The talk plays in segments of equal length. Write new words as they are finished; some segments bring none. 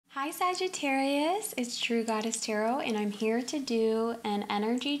Hi Sagittarius, it's True Goddess Tarot, and I'm here to do an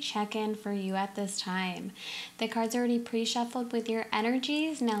energy check-in for you at this time. The cards are already pre-shuffled with your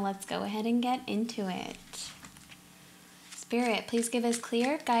energies. Now let's go ahead and get into it. Spirit, please give us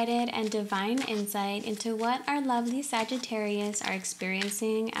clear, guided, and divine insight into what our lovely Sagittarius are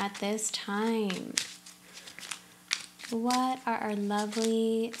experiencing at this time. What are our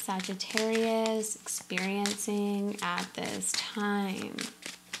lovely Sagittarius experiencing at this time?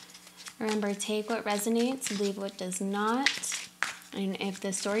 Remember, take what resonates, leave what does not. And if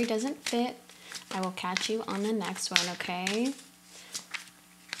the story doesn't fit, I will catch you on the next one, okay?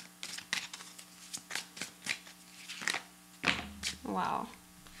 Wow.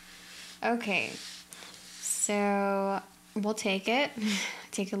 Okay. So we'll take it.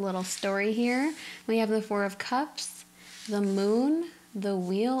 Take a little story here. We have the Four of Cups, the Moon, the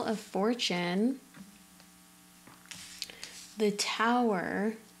Wheel of Fortune, the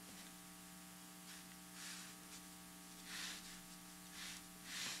Tower,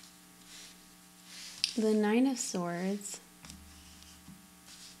 the Nine of Swords,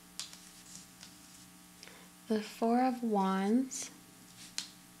 the Four of Wands,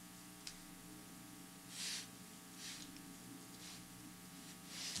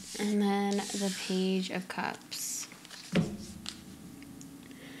 and then the Page of Cups.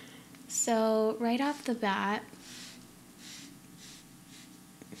 So right off the bat,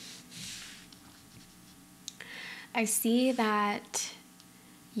 I see that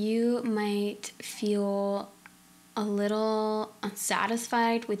you might feel a little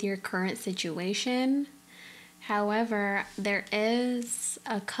unsatisfied with your current situation. However, there is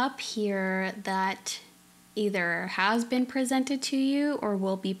a cup here that either has been presented to you or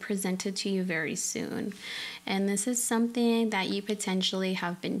will be presented to you very soon. And this is something that you potentially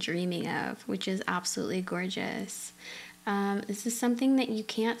have been dreaming of, which is absolutely gorgeous. This is something that you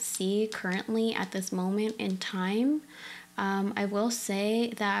can't see currently at this moment in time. I will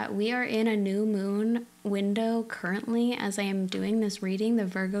say that we are in a new moon window currently as I am doing this reading, the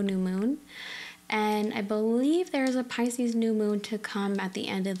Virgo new moon. And I believe there's a Pisces new moon to come at the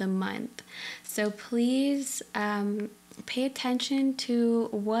end of the month. So please pay attention to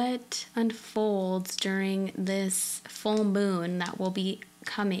what unfolds during this full moon that will be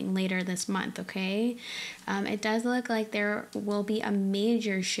coming later this month, okay? It does look like there will be a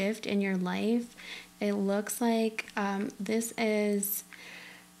major shift in your life. It looks like this is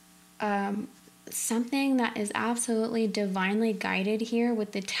something that is absolutely divinely guided here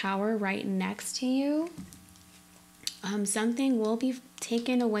with the Tower right next to you. Something will be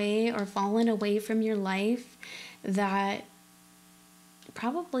taken away or fallen away from your life that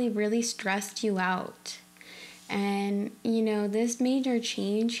probably really stressed you out. And, you know, this major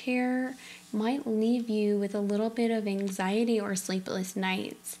change here might leave you with a little bit of anxiety or sleepless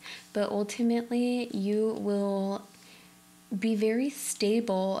nights, but ultimately you will be very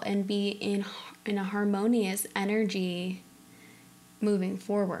stable and be in a harmonious energy moving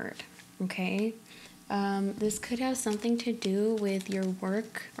forward, okay? This could have something to do with your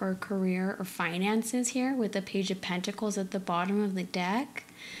work or career or finances here with the Page of Pentacles at the bottom of the deck.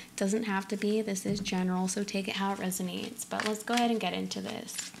 Doesn't have to be, this is general, so take it how it resonates. But let's go ahead and get into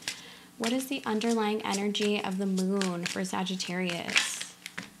this. What is the underlying energy of the moon for Sagittarius?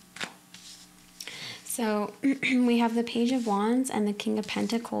 So we have the Page of Wands and the King of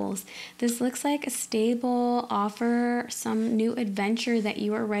Pentacles. This looks like a stable offer, some new adventure that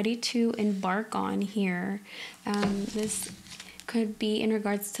you are ready to embark on here. This could be in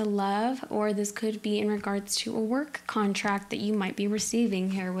regards to love, or this could be in regards to a work contract that you might be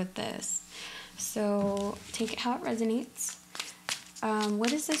receiving here with this. So take it how it resonates.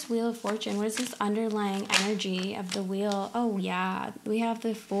 What is this Wheel of Fortune? What is this underlying energy of the wheel? Oh yeah, we have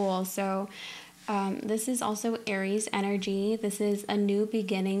the Fool. So this is also Aries energy. This is a new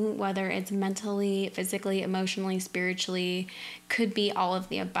beginning, whether it's mentally, physically, emotionally, spiritually, could be all of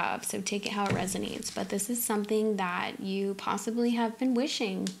the above. So take it how it resonates. But this is something that you possibly have been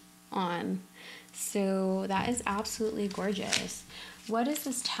wishing on. So that is absolutely gorgeous. What is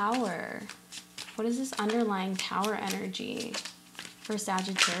this Tower? What is this underlying Tower energy for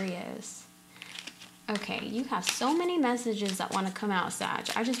Sagittarius? Okay, you have so many messages that want to come out, Sag.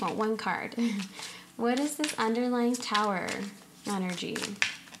 I just want one card. What is this underlying Tower energy?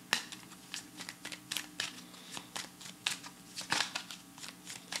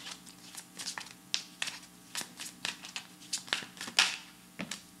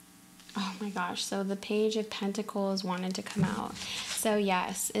 Oh my gosh, so the Page of Pentacles wanted to come out. So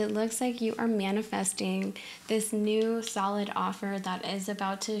yes, it looks like you are manifesting this new solid offer that is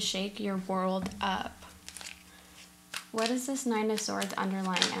about to shake your world up. What is this Nine of Swords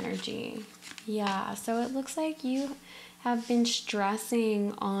underlying energy? Yeah, so it looks like you have been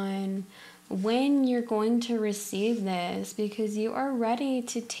stressing on when you're going to receive this, because you are ready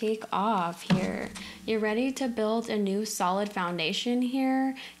to take off here. You're ready to build a new solid foundation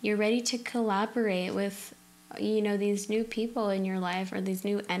here. You're ready to collaborate with, you know, these new people in your life, or these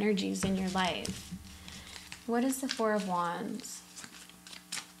new energies in your life. What is the Four of Wands?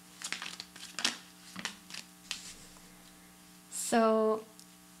 So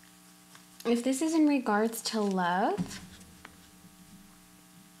if this is in regards to love,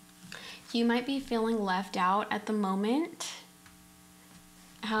 you might be feeling left out at the moment.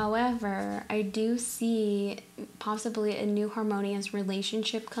 However, I do see possibly a new harmonious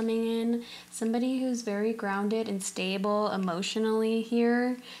relationship coming in. Somebody who's very grounded and stable emotionally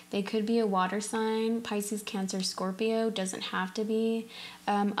here. They could be a water sign, Pisces, Cancer, Scorpio, doesn't have to be.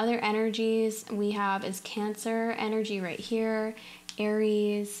 Other energies we have is Cancer energy right here,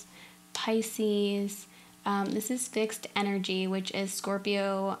 Aries, Pisces. This is fixed energy, which is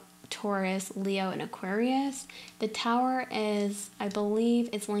Scorpio, Taurus, Leo, and Aquarius. The Tower is, I believe,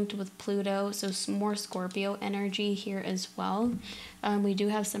 it's linked with Pluto, so more Scorpio energy here as well. We do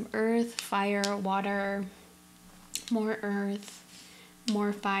have some earth, fire, water, more earth,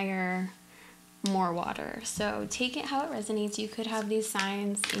 more fire, more water. So take it how it resonates. You could have these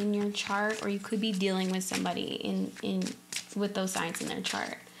signs in your chart, or you could be dealing with somebody in with those signs in their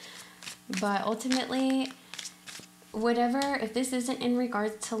chart. But ultimately, whatever, if this isn't in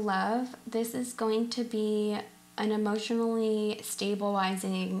regards to love, this is going to be an emotionally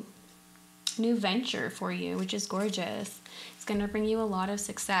stabilizing new venture for you, which is gorgeous. It's going to bring you a lot of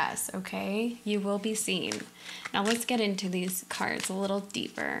success, okay? You will be seen. Now let's get into these cards a little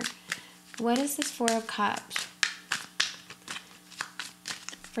deeper. What is this Four of Cups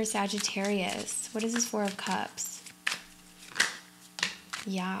for Sagittarius? What is this Four of Cups?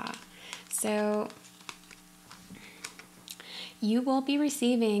 Yeah. So you will be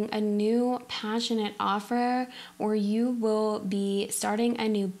receiving a new passionate offer, or you will be starting a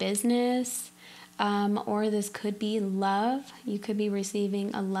new business, or this could be love. You could be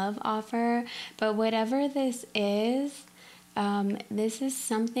receiving a love offer, but whatever this is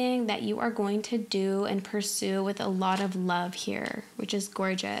something that you are going to do and pursue with a lot of love here, which is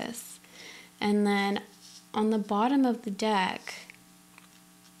gorgeous. And then on the bottom of the deck,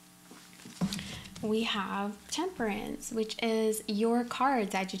 we have Temperance, which is your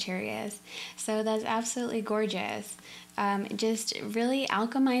card, Sagittarius. So that's absolutely gorgeous. Just really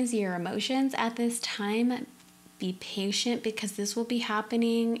alchemize your emotions at this time. Be patient, because this will be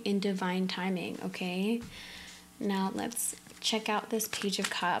happening in divine timing, okay? Now let's check out this Page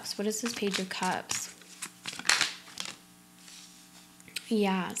of Cups. What is this Page of Cups?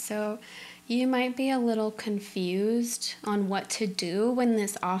 Yeah, so you might be a little confused on what to do when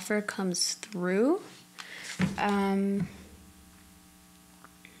this offer comes through. The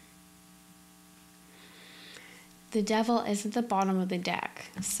Devil is at the bottom of the deck.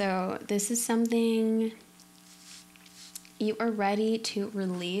 So this is something you are ready to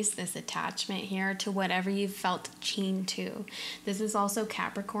release, this attachment here to whatever you felt chained to. This is also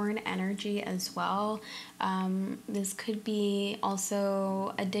Capricorn energy as well. This could be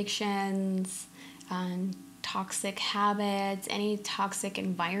also addictions, toxic habits, any toxic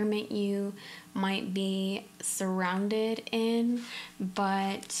environment you might be surrounded in,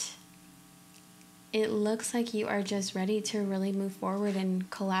 but it looks like you are just ready to really move forward and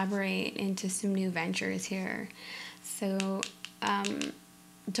collaborate into some new ventures here. So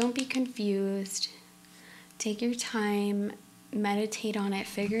don't be confused. Take your time, meditate on it,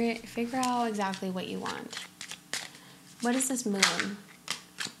 figure out exactly what you want. What is this Moon?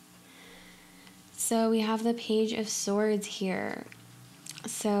 So we have the Page of Swords here.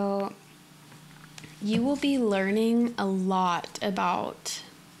 So you will be learning a lot about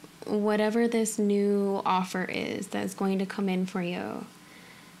whatever this new offer is that's going to come in for you.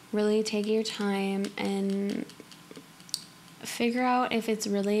 Really take your time and figure out if it's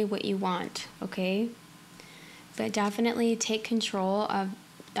really what you want, okay? But definitely take control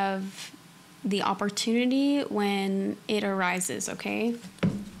of the opportunity when it arises, okay?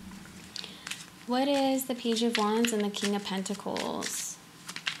 What is the Page of Wands and the King of Pentacles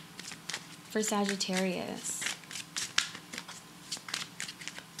for Sagittarius?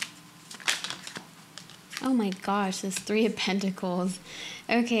 Oh my gosh, this Three of Pentacles.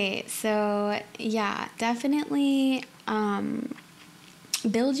 Okay, so yeah, definitely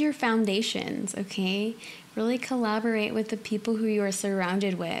build your foundations, okay? Really collaborate with the people who you are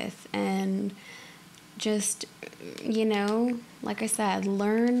surrounded with, and just, like I said,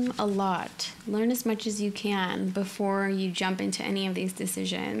 learn a lot. Learn as much as you can before you jump into any of these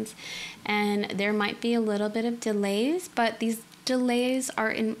decisions. And there might be a little bit of delays, but these delays are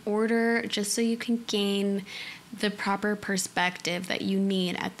in order just so you can gain the proper perspective that you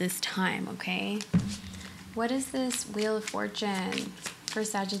need at this time, okay? What is this Wheel of Fortune for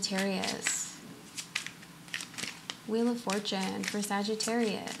Sagittarius? Wheel of Fortune for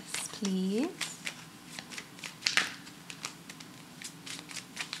Sagittarius, please.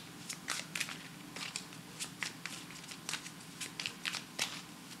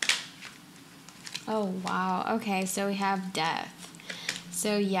 Oh, wow. Okay, so we have Death.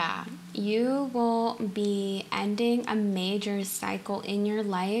 So yeah, you will be ending a major cycle in your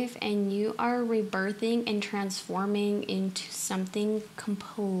life, and you are rebirthing and transforming into something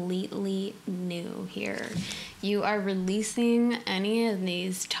completely new here. You are releasing any of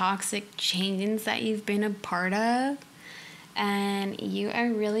these toxic chains that you've been a part of, and you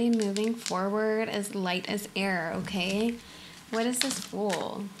are really moving forward as light as air, okay? What is this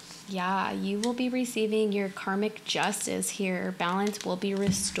Fool? Yeah, you will be receiving your karmic justice here. Balance will be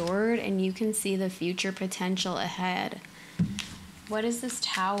restored, and you can see the future potential ahead. What is this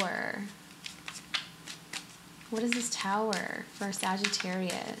Tower? What is this Tower for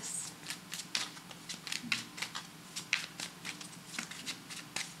Sagittarius?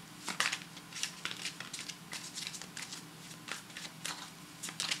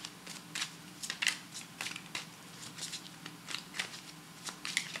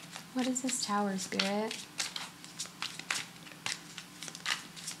 What is this Tower, Spirit?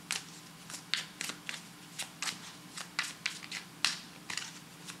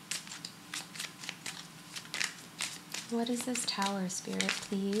 What is this Tower, Spirit,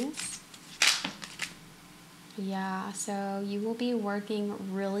 please? Yeah, so you will be working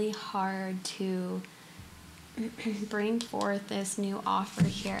really hard to bring forth this new offer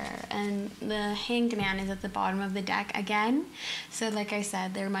here, and the Hanged Man is at the bottom of the deck again. So like I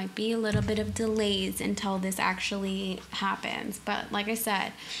said, there might be a little bit of delays until this actually happens, but like I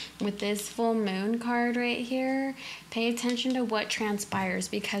said, with this full moon card right here, pay attention to what transpires,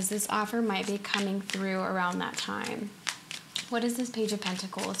 because this offer might be coming through around that time. What is this Page of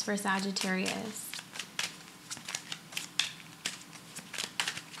Pentacles for Sagittarius?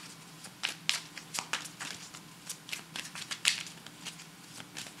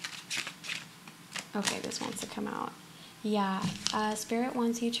 Okay, this wants to come out. Yeah, Spirit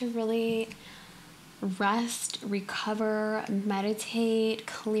wants you to really rest, recover, meditate,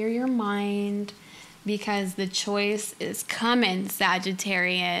 clear your mind, because the choice is coming,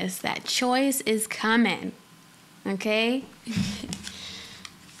 Sagittarius. That choice is coming, okay?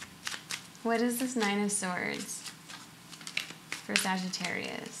 What is this Nine of Swords for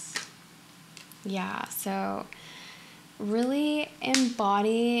Sagittarius? Yeah, so really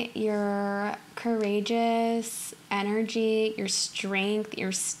embody your courageous energy, your strength,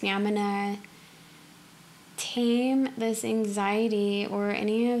 your stamina. Tame this anxiety or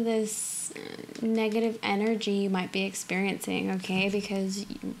any of this negative energy you might be experiencing, okay? Because,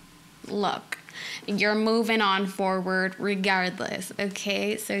 look, you're moving on forward regardless,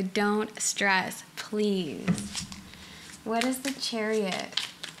 okay? So don't stress, please. What is the Chariot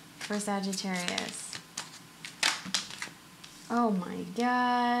for Sagittarius? Oh my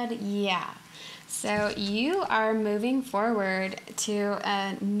God, yeah. So you are moving forward to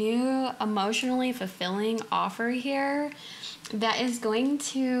a new emotionally fulfilling offer here that is going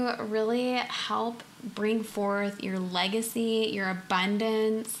to really help bring forth your legacy, your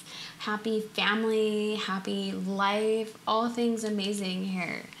abundance, happy family, happy life, all things amazing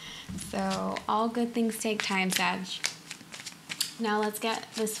here. So all good things take time, Sag. Now let's get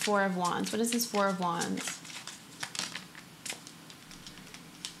this Four of Wands. What is this Four of Wands?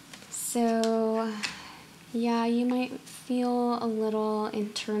 So, yeah, you might feel a little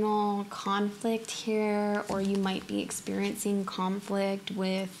internal conflict here, or you might be experiencing conflict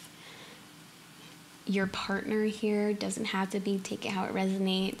with your partner here. Doesn't have to be, take it how it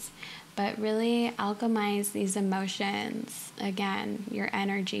resonates, but really alchemize these emotions. Again, your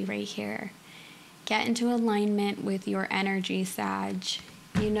energy right here. Get into alignment with your energy, Sag.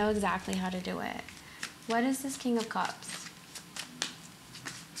 You know exactly how to do it. What is this King of Cups?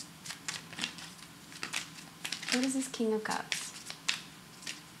 What is this King of Cups?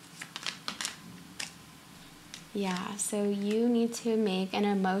 Yeah, so you need to make an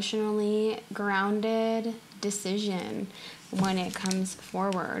emotionally grounded decision when it comes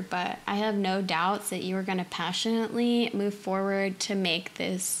forward. But I have no doubts that you are going to passionately move forward to make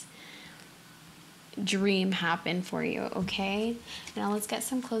this dream happen for you, okay? Now let's get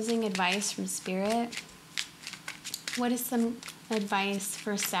some closing advice from Spirit. What is some advice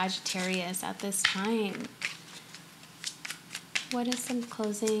for Sagittarius at this time? What is some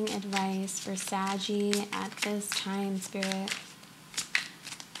closing advice for Saggy at this time, Spirit?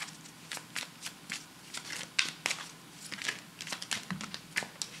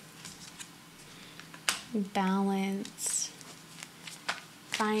 Balance.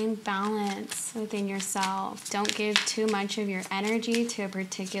 Find balance within yourself. Don't give too much of your energy to a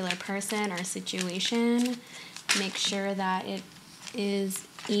particular person or situation. Make sure that it is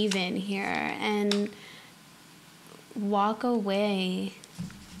even here, and walk away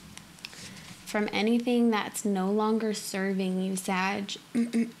from anything that's no longer serving you, Sag,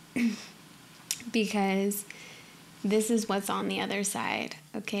 because this is what's on the other side,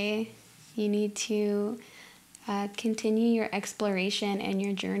 okay? You need to continue your exploration and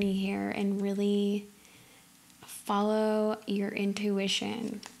your journey here and really follow your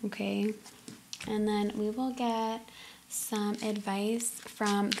intuition, okay? And then we will get some advice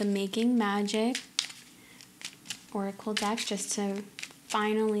from the Making Magic Oracle deck just to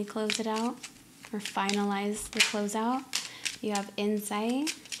finally close it out or finalize the closeout. You have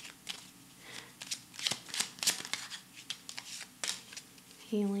Insight,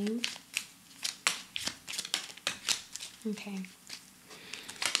 Healing. Okay.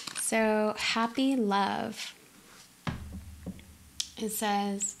 So, happy love. It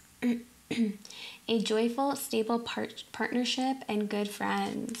says, a joyful, stable partnership and good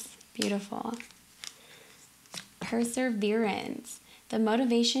friends. Beautiful. Perseverance. The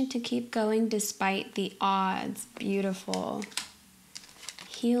motivation to keep going despite the odds. Beautiful.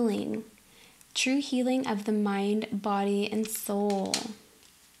 Healing. True healing of the mind, body, and soul.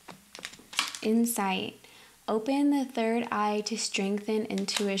 Insight. Open the third eye to strengthen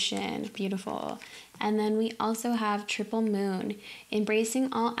intuition. Beautiful. And then we also have Triple Moon,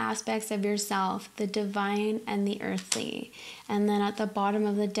 embracing all aspects of yourself, the divine and the earthly. And then at the bottom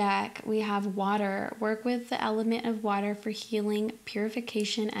of the deck, we have Water. Work with the element of water for healing,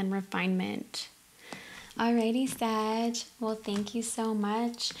 purification, and refinement. Alrighty, Sag. Well, thank you so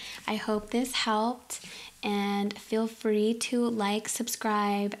much. I hope this helped. And feel free to like,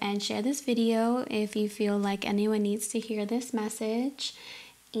 subscribe, and share this video if you feel like anyone needs to hear this message.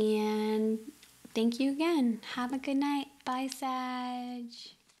 And thank you again. Have a good night. Bye, Sag.